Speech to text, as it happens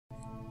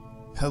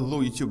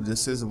Hello YouTube,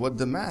 this is What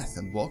the Math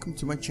and welcome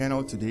to my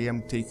channel. Today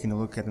I'm taking a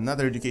look at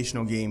another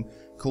educational game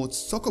called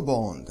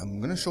Sokobond.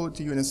 I'm gonna show it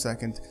to you in a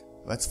second.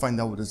 Let's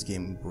find out what this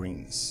game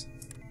brings.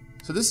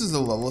 So this is the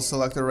level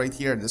selector right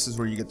here. This is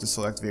where you get to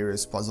select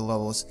various puzzle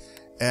levels.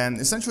 And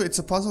essentially it's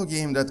a puzzle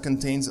game that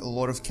contains a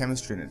lot of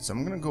chemistry in it. So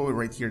I'm gonna go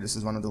right here. This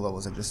is one of the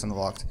levels I just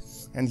unlocked.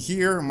 And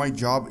here my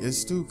job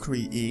is to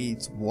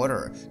create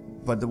water.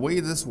 But the way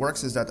this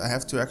works is that I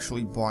have to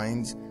actually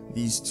bind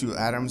these two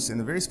atoms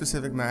in a very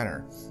specific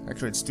manner.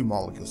 Actually it's two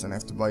molecules and I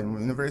have to bind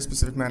them in a very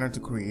specific manner to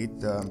create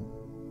the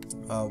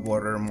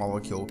water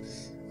molecule.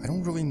 I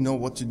don't really know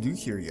what to do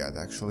here yet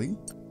actually.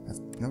 I've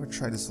never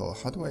tried this all.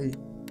 How do I...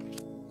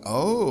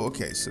 Oh,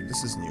 okay, so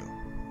this is new.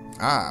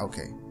 Ah,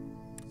 okay.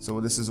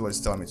 So this is what it's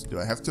telling me to do.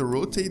 I have to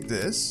rotate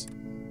this.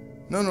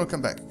 No,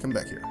 come back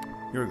here.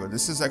 Here we go.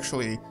 This is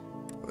actually,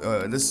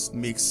 this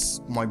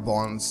makes my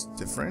bonds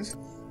different.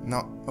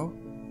 Now, oh,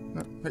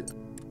 no, hey,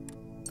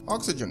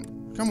 oxygen.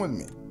 Come with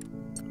me.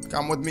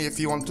 Come with me if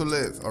you want to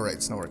live. All right,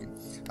 it's not working.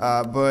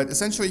 But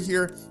essentially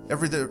here,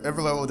 every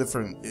level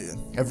different.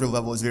 Every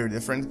level is very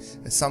different.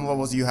 At some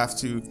levels you have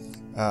to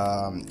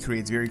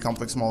create very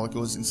complex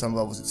molecules. In some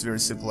levels it's very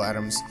simple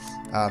atoms.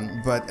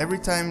 But every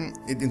time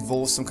it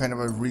involves some kind of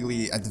a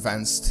really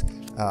advanced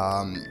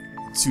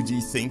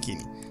 2D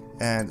thinking.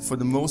 And for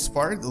the most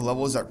part, the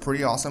levels are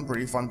pretty awesome,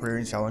 pretty fun,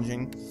 pretty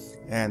challenging.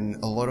 And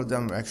a lot of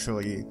them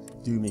actually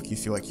do make you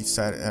feel like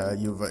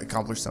you've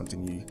accomplished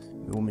something.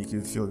 It will make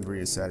you feel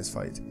very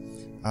satisfied.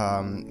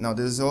 Now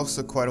there's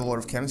also quite a lot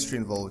of chemistry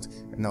involved,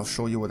 and I'll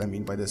show you what I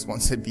mean by this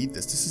once I beat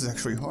this. This is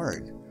actually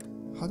hard.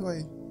 How do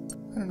I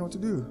don't know what to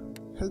do.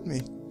 Help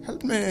me.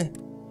 Help me.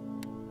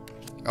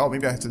 Oh,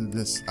 maybe I have to do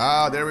this.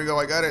 Ah, there we go.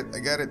 I got it.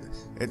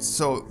 This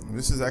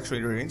is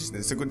actually really interesting.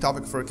 It's a good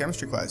topic for a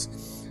chemistry class.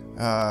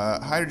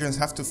 Hydrogens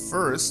have to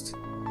first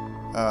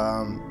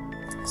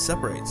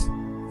separate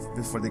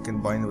before they can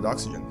bind with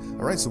oxygen.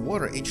 Alright, so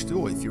water,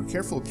 H2O. If you're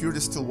careful, pure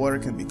distilled water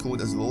can be cooled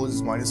as low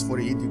as minus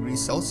 48 degrees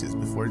Celsius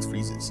before it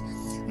freezes.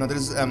 Now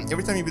there's,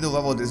 every time you beat the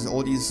level, there's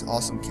all these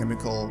awesome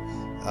chemical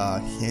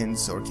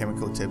hints or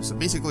chemical tips. So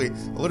basically,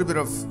 a little bit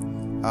of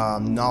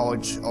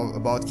knowledge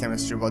about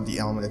chemistry, about the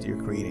element that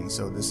you're creating.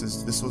 So this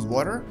was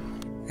water,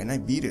 and I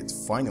beat it,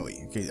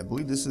 finally. Okay, I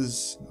believe this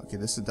is, okay,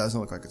 this doesn't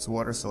look like it's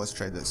water, so let's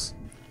try this.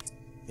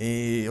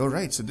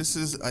 Alright, so this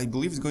is, I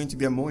believe it's going to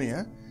be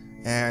ammonia.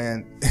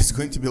 And it's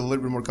going to be a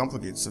little bit more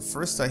complicated. So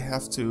first I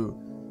have to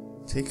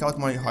take out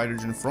my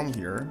hydrogen from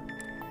here.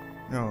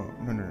 No.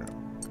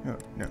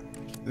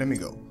 Let me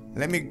go.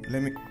 Let me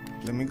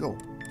go.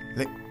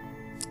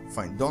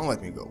 Fine, don't let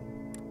me go.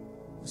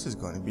 This is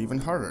going to be even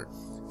harder.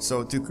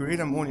 So to create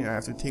ammonia, I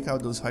have to take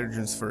out those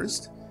hydrogens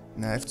first,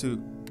 and I have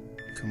to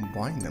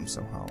combine them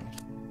somehow.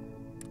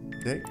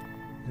 Did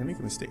I make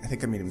a mistake? I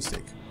think I made a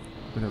mistake.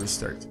 I'm gonna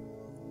restart.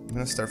 I'm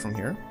gonna start from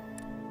here.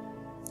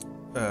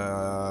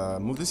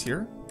 Move this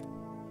here.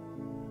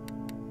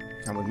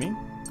 Come with me.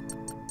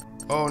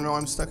 Oh no,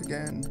 I'm stuck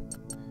again.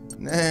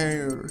 No,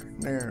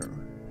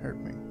 hurt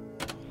me.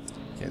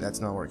 Okay, that's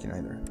not working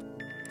either.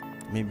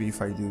 Maybe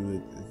if I do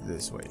it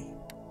this way.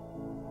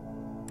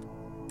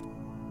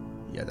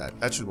 Yeah,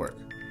 that should work.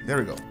 There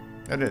we go.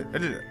 I did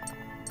it.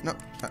 No,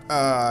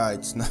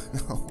 it's not.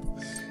 No,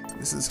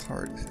 this is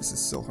hard. This is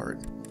so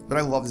hard. But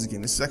I love this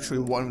game. This is actually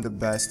one of the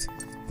best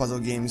puzzle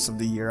games of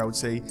the year, I would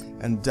say,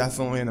 and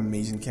definitely an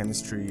amazing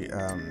chemistry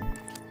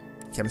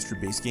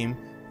based game,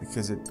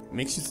 because it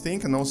makes you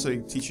think, and also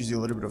it teaches you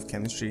a little bit of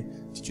chemistry,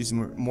 teaches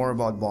you more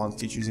about bonds,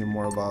 teaches you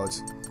more about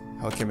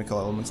how chemical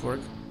elements work.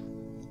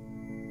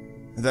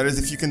 And that is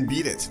if you can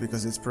beat it,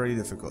 because it's pretty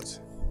difficult.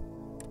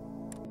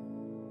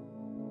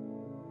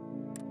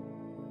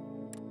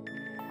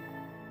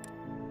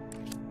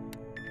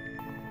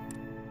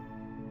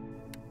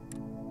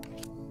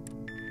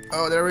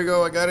 Oh, there we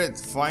go, I got it,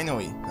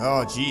 finally.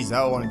 Oh, geez,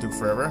 that one took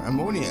forever.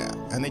 Ammonia,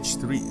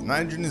 NH3.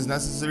 Nitrogen is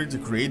necessary to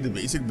create the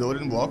basic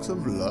building blocks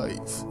of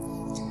life.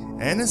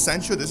 And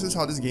essentially, this is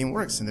how this game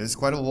works. And there's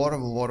quite a lot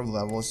of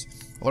levels.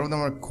 A lot of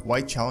them are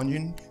quite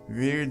challenging,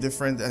 very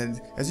different.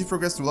 And as you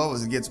progress through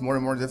levels, it gets more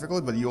and more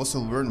difficult, but you also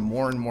learn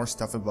more and more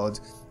stuff about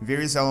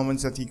various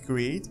elements that you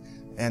create,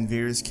 and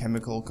various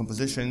chemical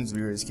compositions,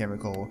 various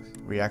chemical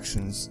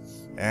reactions,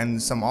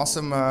 and some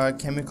awesome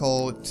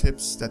chemical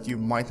tips that you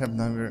might have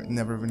never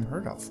even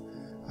heard of.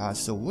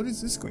 So what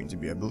is this going to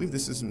be? I believe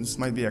this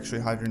might be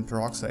actually hydrogen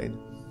peroxide,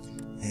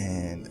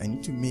 and I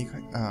need to make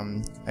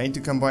I need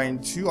to combine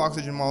two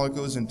oxygen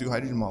molecules and two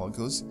hydrogen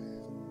molecules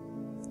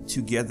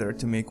together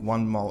to make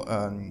one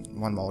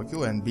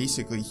molecule. And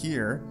basically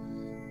here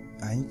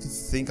I need to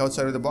think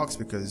outside of the box,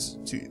 because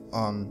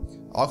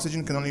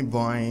oxygen can only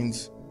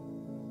bind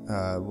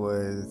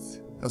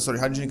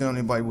hydrogen can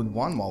only bind with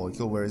one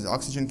molecule, whereas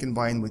oxygen can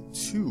bind with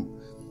two.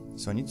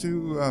 So I need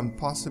to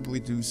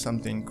possibly do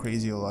something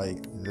crazy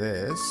like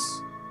this,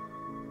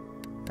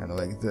 and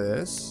like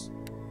this.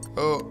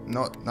 Oh,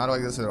 not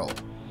like this at all.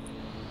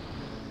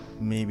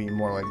 Maybe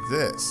more like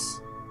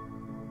this,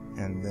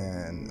 and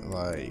then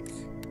like...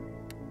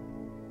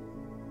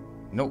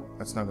 Nope,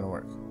 that's not gonna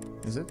work,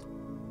 is it?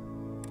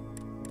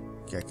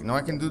 Okay, now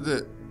I can do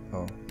the...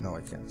 Oh, no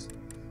I can't.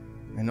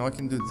 I know I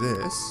can do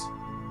this.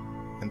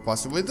 And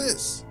possibly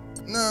this.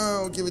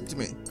 No, give it to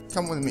me.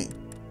 Come with me.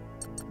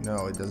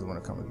 No, it doesn't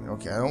want to come with me.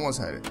 Okay, I almost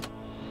had it.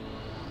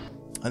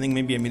 I think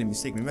maybe I made a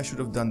mistake. Maybe I should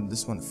have done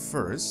this one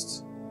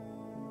first.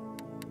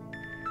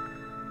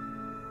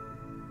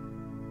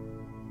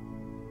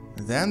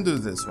 Then do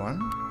this one.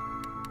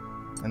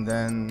 And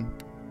then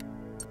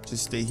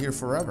just stay here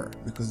forever.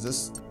 Because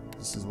this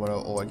is what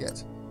all I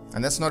get.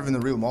 And that's not even a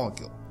real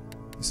molecule.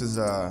 This is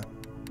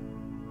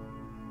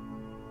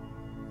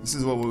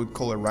what we would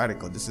call a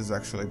radical. This is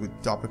actually a good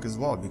topic as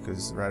well,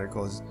 because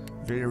radicals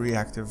are very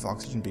reactive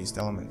oxygen-based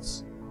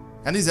elements.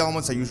 And these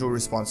elements are usually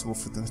responsible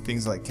for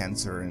things like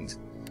cancer and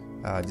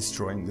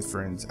destroying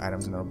different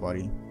atoms in our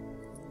body.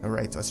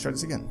 Alright, let's try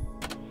this again.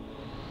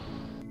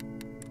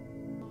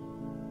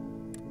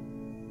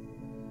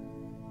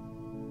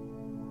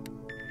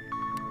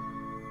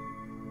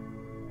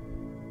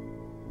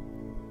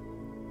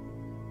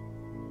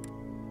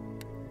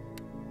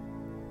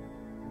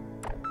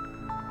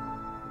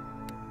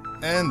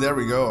 And there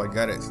we go, I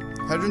got it.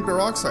 Hydrogen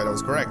peroxide, I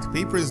was correct.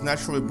 Paper is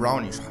naturally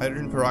brownish.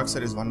 Hydrogen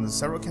peroxide is one of the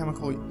several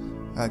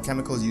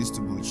chemicals used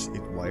to bleach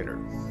it whiter.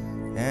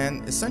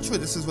 And essentially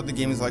this is what the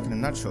game is like in a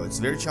nutshell. It's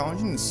very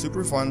challenging, it's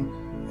super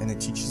fun, and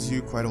it teaches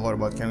you quite a lot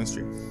about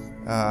chemistry.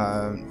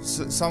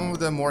 So some of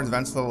the more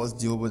advanced levels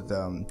deal with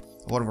a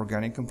lot of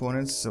organic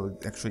components, so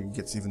it actually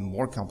gets even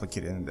more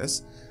complicated in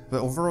this.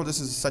 But overall,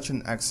 this is such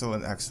an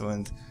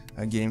excellent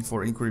game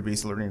for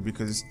inquiry-based learning,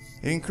 because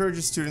it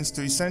encourages students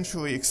to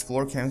essentially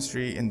explore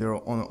chemistry in their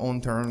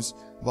own terms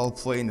while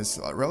playing this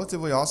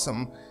relatively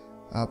awesome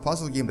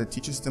puzzle game that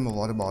teaches them a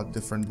lot about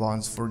different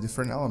bonds for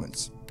different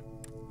elements.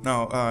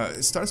 Now,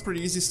 it starts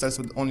pretty easy, starts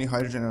with only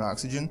hydrogen and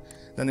oxygen,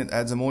 then it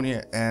adds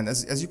ammonia, and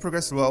as you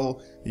progress the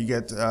level, you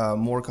get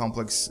more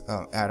complex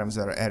atoms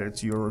that are added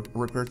to your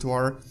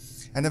repertoire,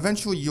 and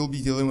eventually you'll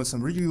be dealing with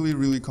some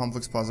really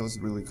complex puzzles,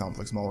 really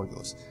complex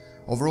molecules.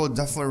 Overall, I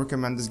definitely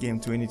recommend this game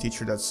to any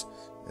teacher that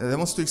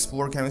wants to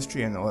explore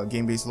chemistry and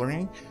game-based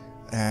learning,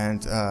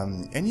 and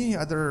any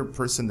other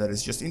person that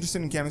is just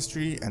interested in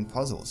chemistry and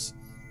puzzles.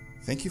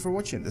 Thank you for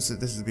watching. This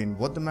has been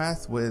What the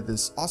Math with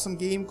this awesome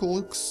game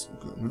called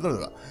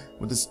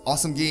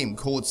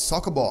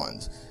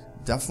Sokobond.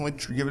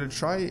 Definitely give it a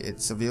try.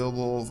 It's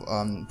available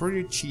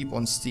pretty cheap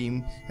on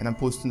Steam, and I'm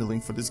posting the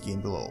link for this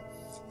game below.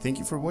 Thank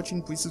you for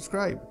watching. Please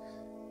subscribe,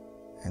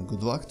 and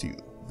good luck to you.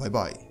 Bye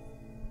bye.